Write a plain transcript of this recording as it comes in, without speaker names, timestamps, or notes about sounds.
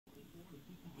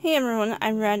Hey everyone,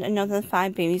 I read another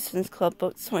 5 Babysitter's Club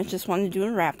books, so I just wanted to do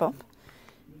a wrap-up.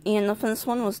 And the first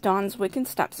one was Dawn's Wicked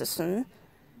Stepsister.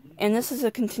 And this is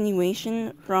a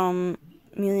continuation from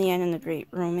Amelia and the Great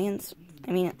Romance.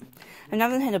 I mean, I've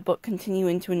never had a book continue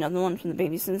into another one from the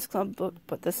Babysitter's Club book,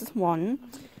 but this is one.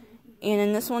 And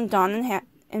in this one, Dawn and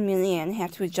Amelia Ann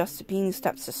have to adjust to being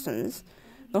stepsisters.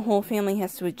 The whole family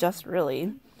has to adjust,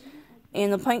 really.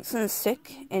 And the Python is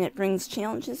sick, and it brings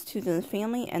challenges to the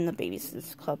family and the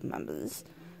Babysitter's Club members.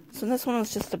 So this one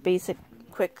was just a basic,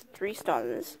 quick 3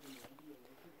 stars.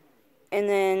 And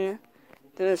then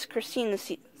there's Christine,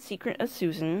 the Secret of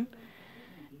Susan.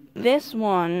 This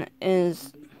one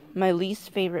is my least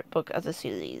favorite book of the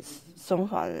series so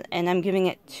far, and I'm giving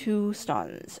it 2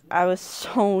 stars. I was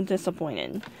so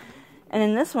disappointed. And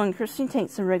in this one, Christine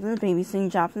takes a regular babysitting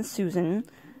job from Susan,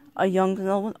 a young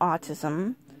girl with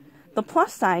autism. The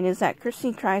plus side is that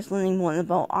Christine tries learning more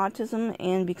about autism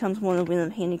and becomes more aware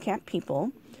of handicapped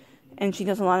people. And she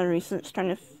does a lot of research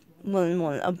trying to learn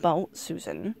more about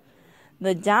Susan.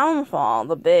 The downfall,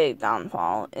 the big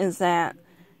downfall, is that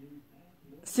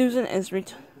Susan is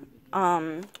referred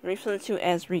to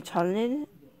as retarded,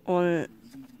 or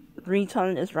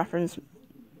retarded is referenced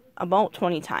about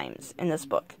 20 times in this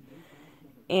book.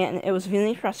 And it was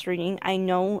really frustrating. I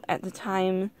know at the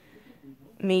time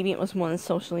maybe it was more than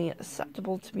socially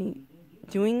acceptable to be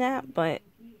doing that, but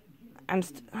I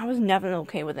was never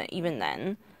okay with it, even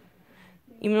then.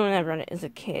 Even when I read it as a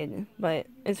kid. But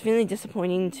it's really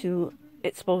disappointing to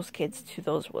expose kids to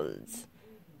those words.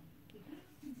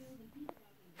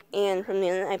 And from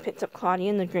there, I picked up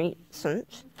Claudia and the Great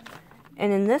Search.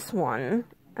 And in this one,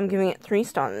 I'm giving it 3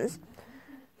 stars.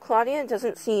 Claudia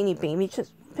doesn't see any baby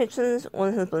pictures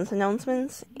or her birth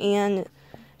announcements, and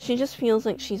she just feels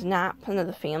like she's not part of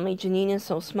the family. Janine is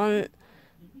so smart,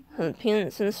 her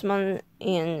parents are smart,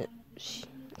 and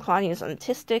Claudia's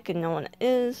autistic and no one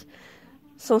is.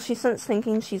 So she starts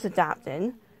thinking she's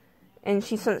adopted, and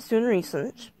she starts doing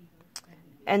research.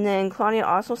 And then Claudia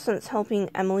also starts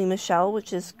helping Emily Michelle,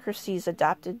 which is Christy's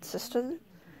adopted sister.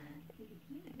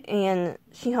 And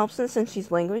she helps her since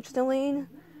she's language delayed.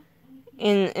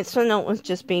 And it started out with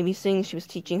just babysitting. She was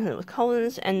teaching her with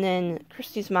colors, and then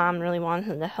Christy's mom really wanted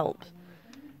her to help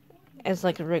as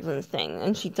like a regular thing.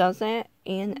 And she does that,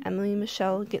 and Emily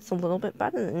Michelle gets a little bit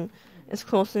better and is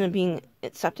closer to being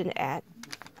accepted at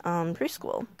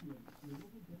preschool.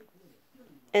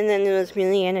 And then there was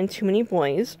Amelia Ann and Too Many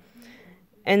Boys.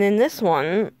 And in this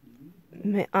one,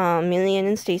 Amelia Ann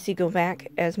and Stacy go back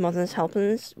as mothers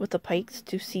helpers with the Pikes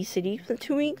to Sea City for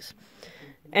 2 weeks.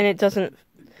 And it doesn't...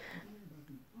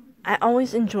 I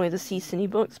always enjoy the Sea City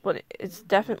books, but it's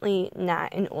definitely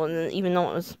not in order, even though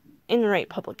it was in the right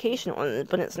publication order,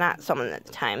 but it's not someone at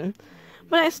the time.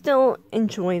 But I still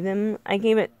enjoy them. I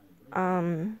gave it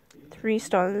 3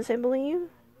 stars, I believe.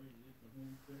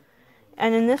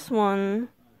 And in this one,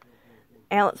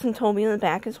 Alex and Toby are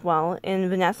back as well,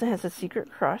 and Vanessa has a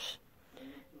secret crush.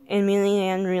 And Amelia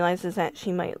Ann realizes that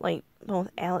she might like both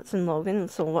Alex and Logan,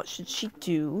 so what should she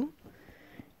do?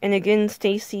 And again,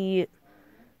 Stacy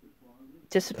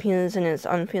disappears and is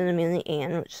unfair to Amelia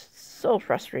Ann, which is so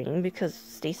frustrating because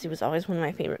Stacy was always one of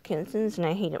my favorite characters, and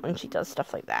I hate it when she does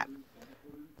stuff like that.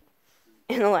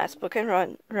 And the last book I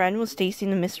read was Stacy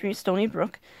and the Mystery of Stony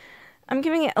Brook. I'm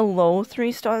giving it a low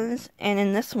 3 stars, and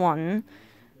in this one,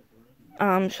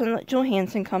 Charlotte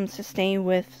Johansson comes to stay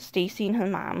with Stacy and her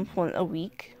mom for a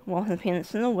week while her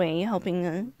parents are away helping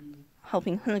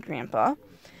her grandpa.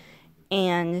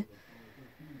 And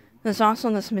there's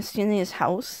also this mysterious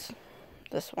house,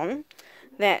 this one,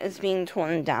 that is being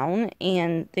torn down,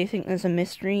 and they think there's a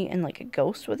mystery and like a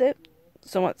ghost with it.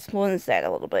 So it explores that a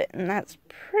little bit, and that's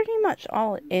pretty much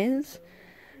all it is.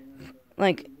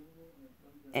 Like,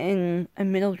 in a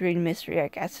middle grade mystery, I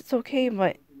guess it's okay,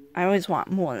 but I always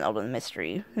want more out of the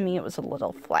mystery. For me, it was a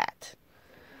little flat.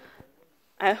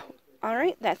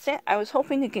 Alright, that's it. I was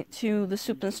hoping to get to the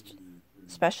super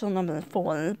special number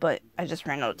 4, but I just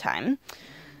ran out of time.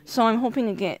 So I'm hoping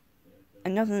to get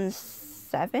another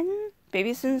 7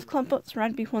 Babysitter's Club books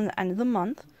read before the end of the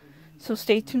month. So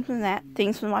stay tuned for that.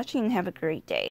 Thanks for watching and have a great day.